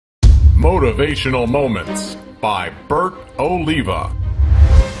Motivational Moments by Bert Oliva.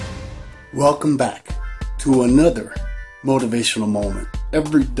 Welcome back to another motivational moment.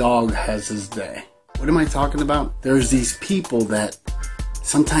 Every dog has his day. What am I talking about? There's these people that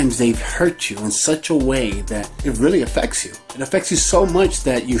sometimes they've hurt you in such a way that it really affects you. It affects you so much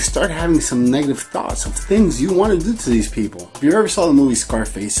that you start having some negative thoughts of things you want to do to these people. If you ever saw the movie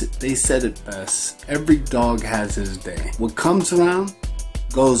Scarface, they said it best. Every dog has his day. What comes around,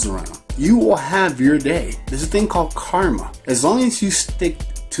 goes around. You will have your day. There's a thing called karma. As long as you stick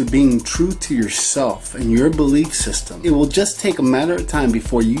to being true to yourself and your belief system, it will just take a matter of time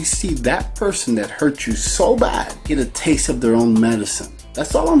before you see that person that hurt you so bad get a taste of their own medicine.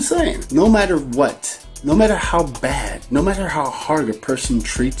 That's all I'm saying. No matter what, no matter how bad, no matter how hard a person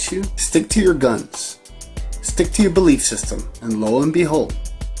treats you, stick to your guns. Stick to your belief system, and lo and behold,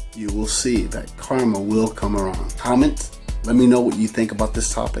 you will see that karma will come around. Comment, let me know what you think about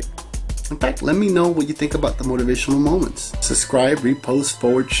this topic. In fact, let me know what you think about the motivational moments. Subscribe, repost,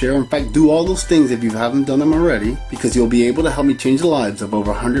 forward, share. In fact, do all those things if you haven't done them already, because you'll be able to help me change the lives of over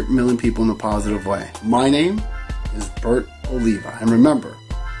 100 million people in a positive way. My name is Bert Oliva. And remember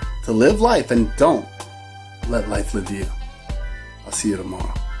to live life and don't let life live you. I'll see you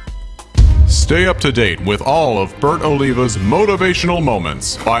tomorrow. Stay up to date with all of Bert Oliva's motivational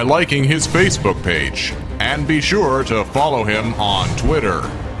moments by liking his Facebook page. And be sure to follow him on Twitter.